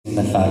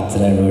the fact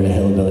that I wrote a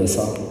hillbilly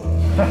song.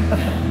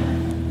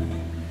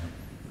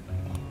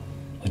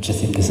 Which I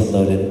think is a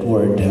loaded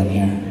word down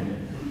here.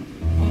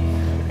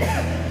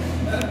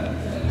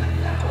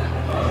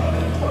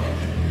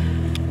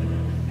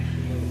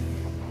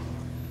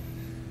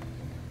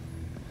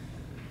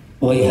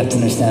 Well, you have to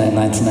understand, in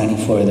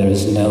 1994,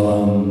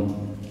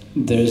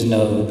 there's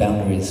no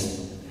boundaries.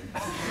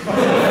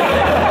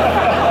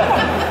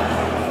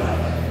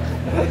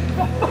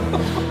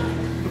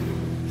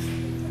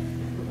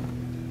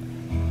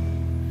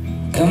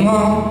 Come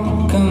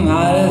on, come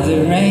out of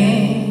the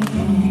rain.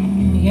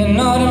 You're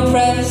not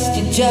impressed,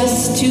 you're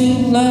just too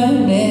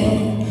learned.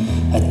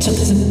 I took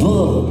the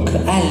book,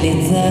 I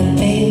lit the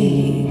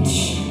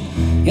page.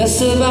 Your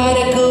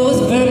sabbatical was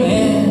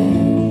burning.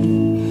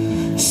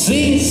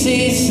 Sweet,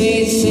 sweet,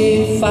 sweet,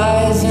 sweet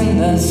fires in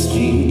the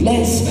street.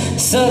 Let's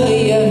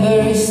sully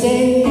every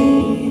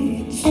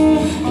stage.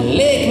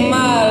 Lick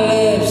my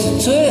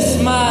lips,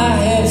 twist my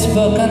hips,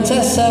 but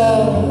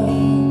Contessa,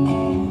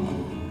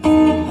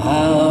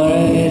 I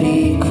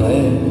already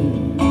quit.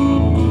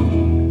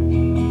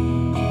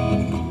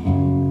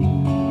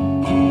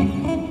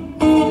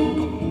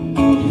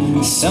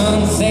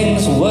 Some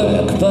things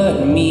work,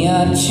 but me,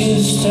 I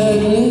choose to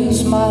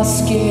lose my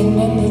skin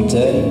in the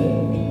dirt.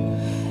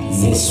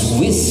 This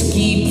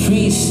whiskey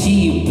priest,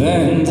 he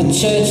burned the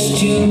church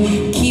to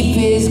keep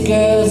his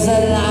girls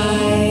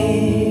alive.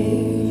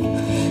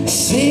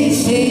 See,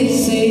 see,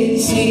 see,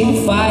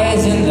 see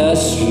fires in the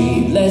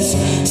street. Let's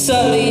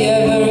sully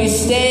every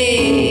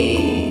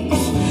stage.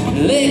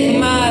 Lick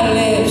my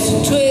lips,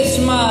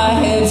 twist my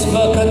hips,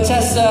 but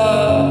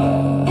Contessa.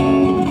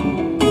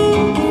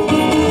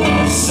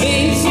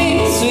 Sweet,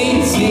 sweet,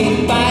 sweet,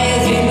 sweet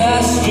fires in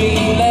the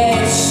street.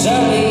 Let's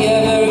sully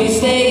every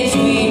stage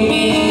we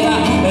meet.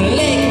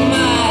 Lick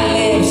my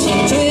lips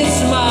and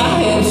twist my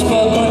hips,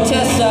 but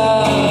Contessa,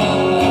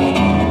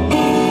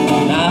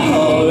 I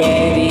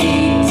already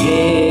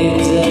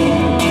did.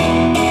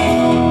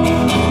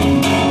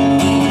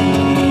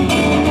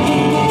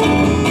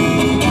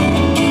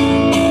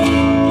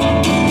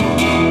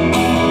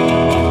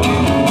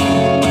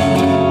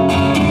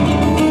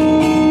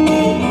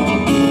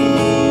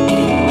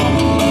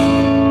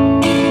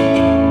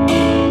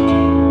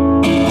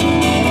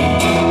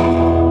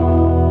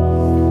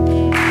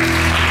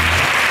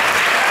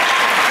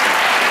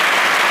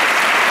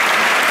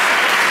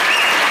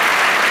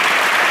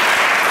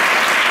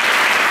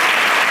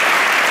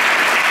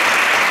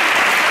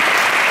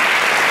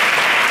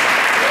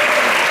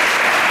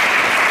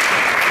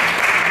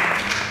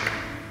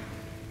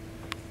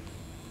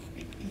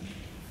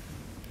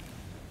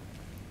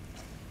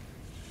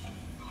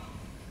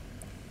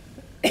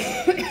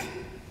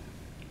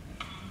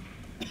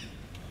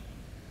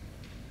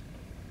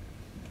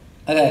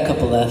 I got a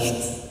couple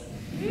left.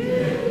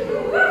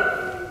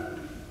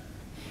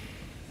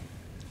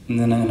 And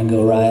then I'm gonna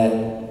go riot.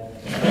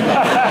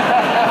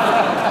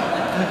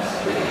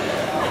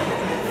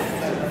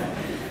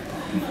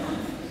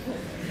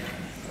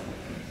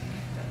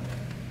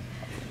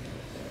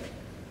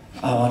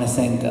 I want to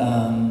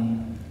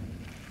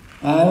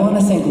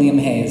thank Liam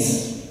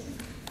Hayes.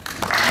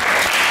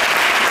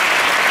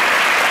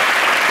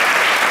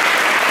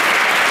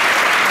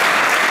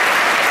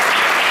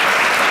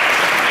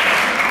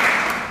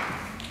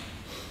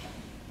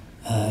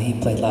 He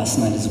played last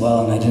night as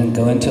well, and I didn't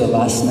go into it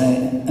last night,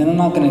 and I'm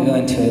not going to go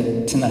into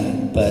it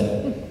tonight, but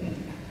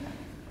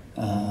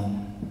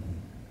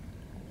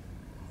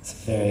it's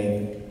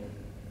a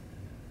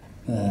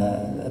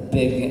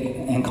big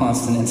and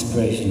constant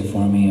inspiration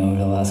for me over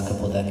the last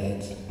couple of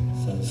decades.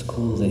 So it's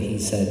cool that he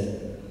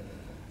said,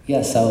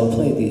 yes, I will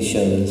play these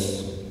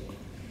shows.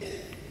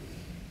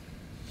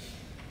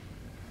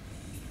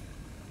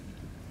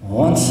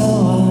 Once I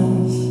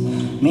was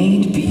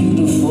made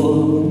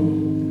beautiful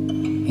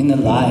in the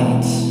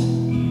light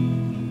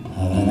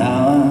of an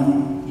hour,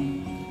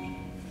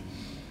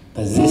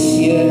 but this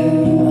year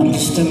I'm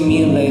just a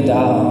meal laid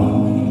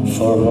out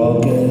for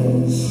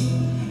August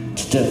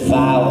to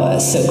devour.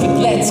 So quick,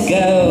 let's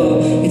go,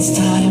 it's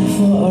time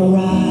for a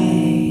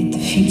ride. The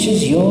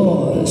future's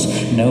yours.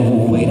 No,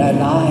 wait, I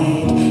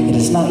lied, it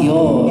is not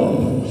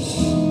yours.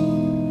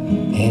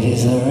 It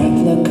is a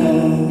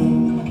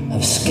replica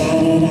of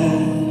scattered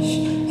ash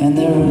and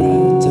the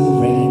road the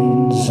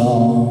rains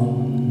on.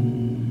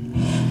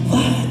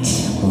 What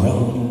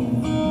road?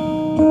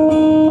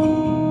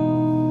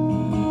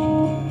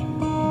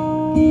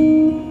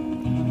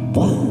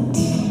 What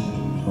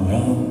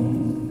road?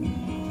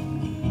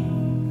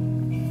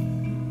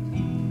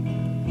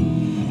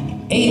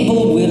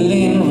 Able,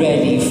 willing,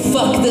 ready.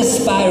 Fuck the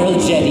spiral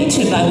jetty.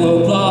 Tonight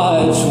we'll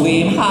oblige. We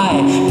aim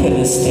high.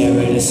 Pillars stare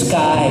at the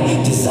sky,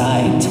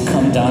 designed to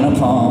come down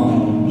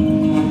upon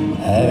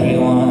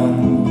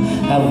everyone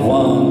at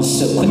once.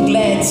 So quick,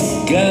 let's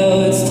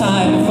go. It's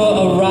time for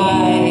a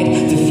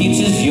ride. The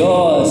future's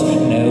yours.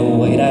 No,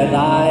 wait, I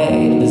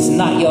lied. It's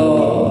not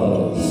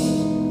yours.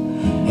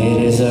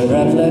 It is a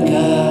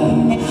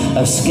replica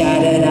of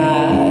scattered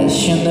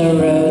ash and the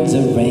roads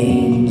it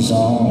rains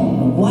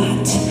on.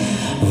 What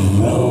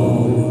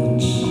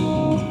roads?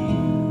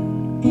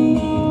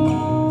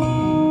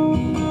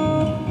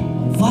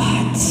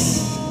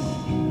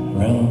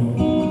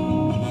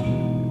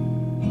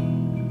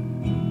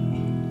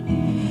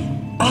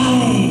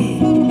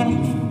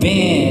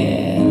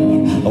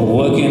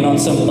 working on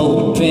some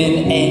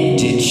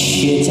open-ended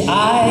shit.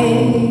 I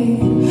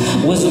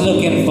was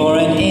looking for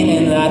an in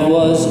and that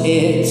was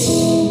it.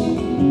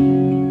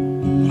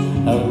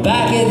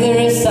 Back at the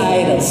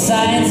recital,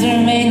 signs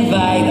remain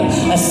vital.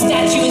 A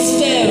statue of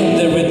stone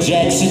that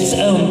rejects its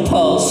own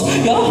pulse.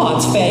 Your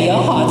heart's fair,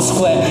 your heart's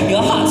square,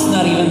 your heart's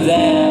not even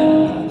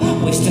there.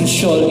 Wasting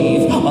shore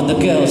leave on the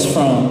girls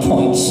from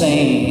Point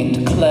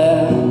St.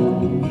 Clair.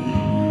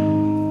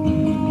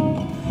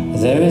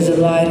 There is a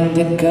light and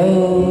it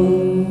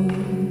goes.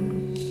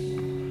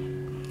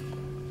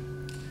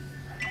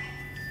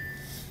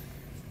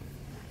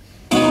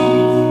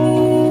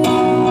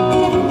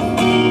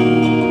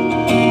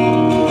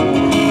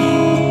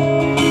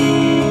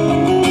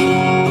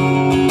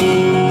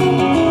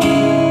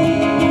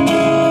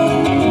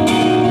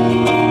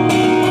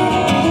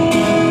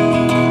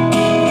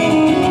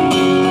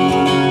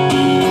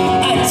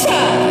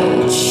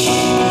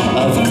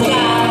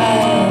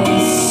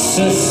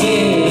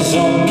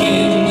 Classicism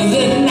in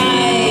the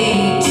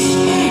night.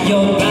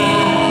 Your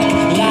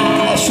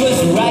backlash was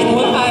right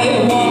where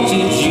I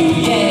wanted you.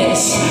 Yes,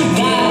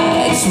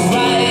 that's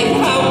right.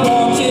 I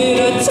wanted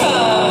a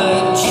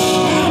touch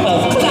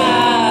of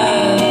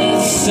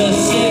classicism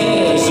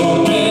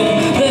in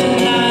the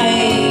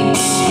night.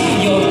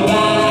 Your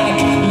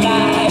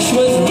backlash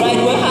was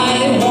right where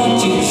I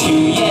wanted you.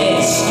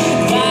 Yes,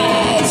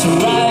 that's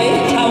right.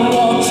 I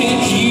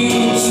wanted you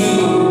to.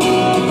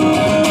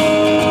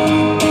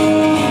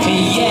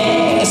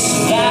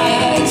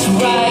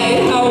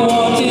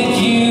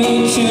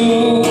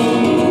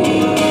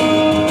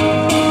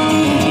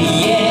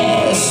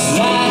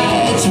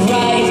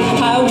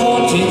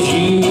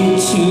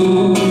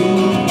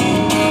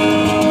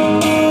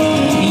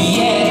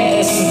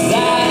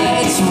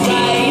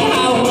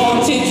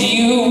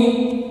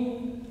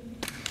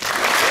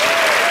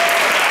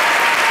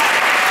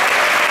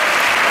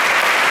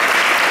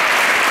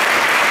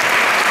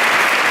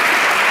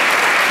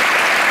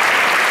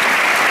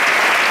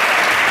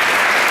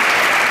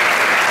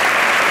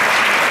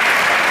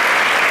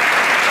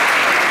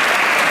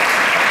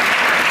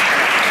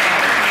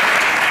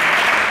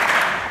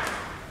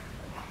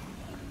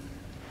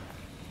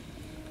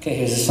 Okay,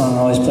 here's a song I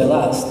always play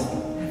last.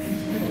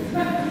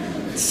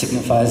 It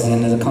signifies the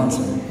end of the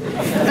concert.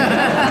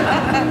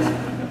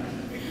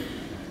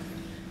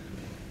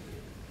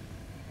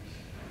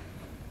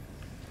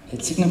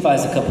 It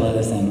signifies a couple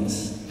other things.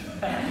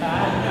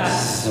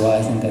 So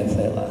I think I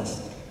play it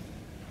last.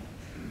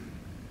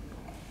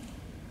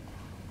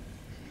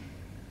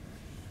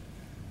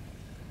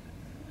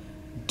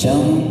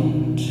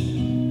 Don't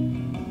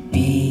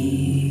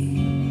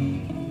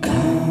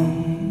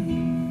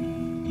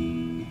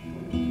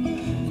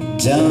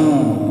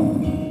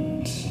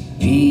Don't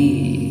become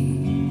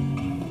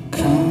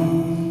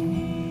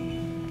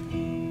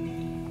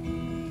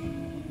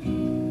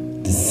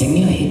the thing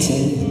you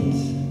hated,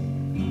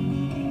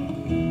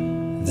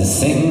 the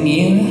thing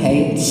you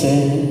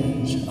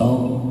hated,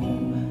 oh,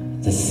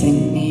 the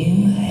thing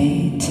you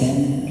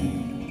hated.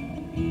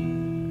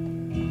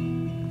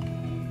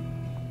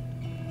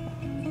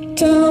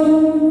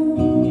 Don't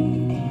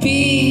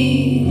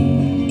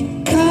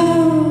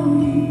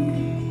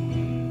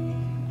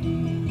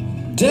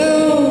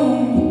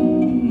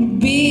Don't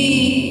become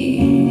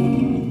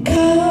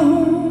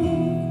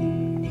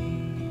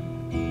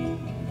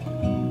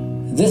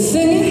the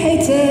thing you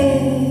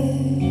hated,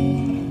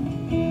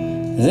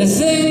 the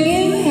thing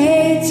you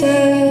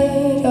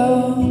hated,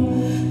 oh,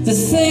 the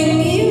thing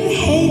you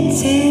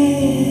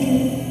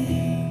hated.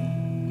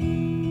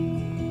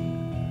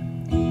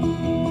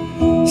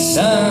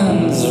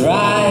 Suns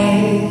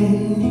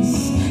rise,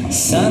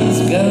 suns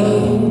go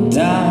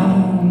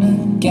down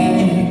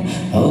again.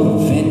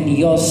 Open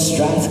your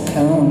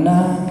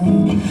Strathcona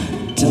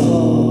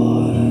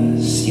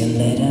doors. You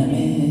let 'em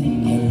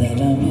in, you let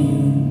 'em in.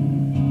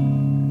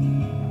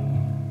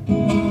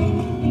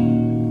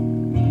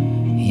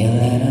 You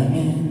let 'em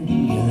in,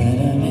 you let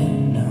 'em in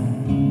now.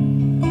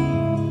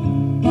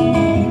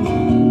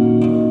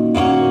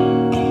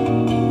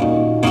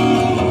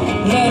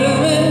 Let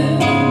 'em in,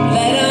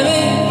 let 'em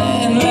in,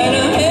 let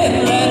 'em in,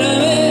 let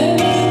 'em in,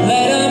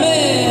 let 'em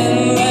in,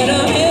 let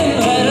 'em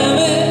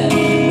in,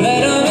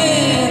 let 'em in.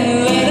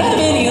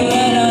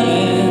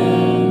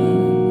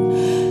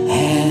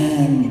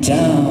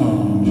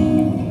 Don't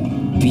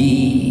become.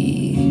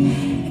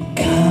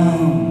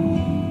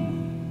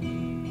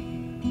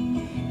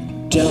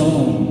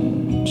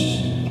 Don't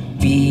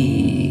become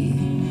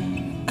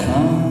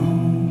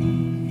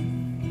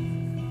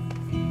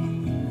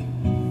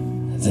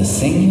the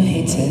thing you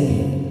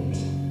hated,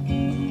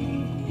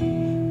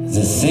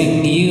 the thing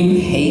you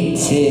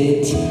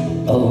hated,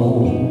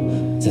 oh,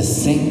 the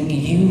thing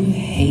you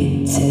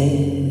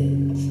hated.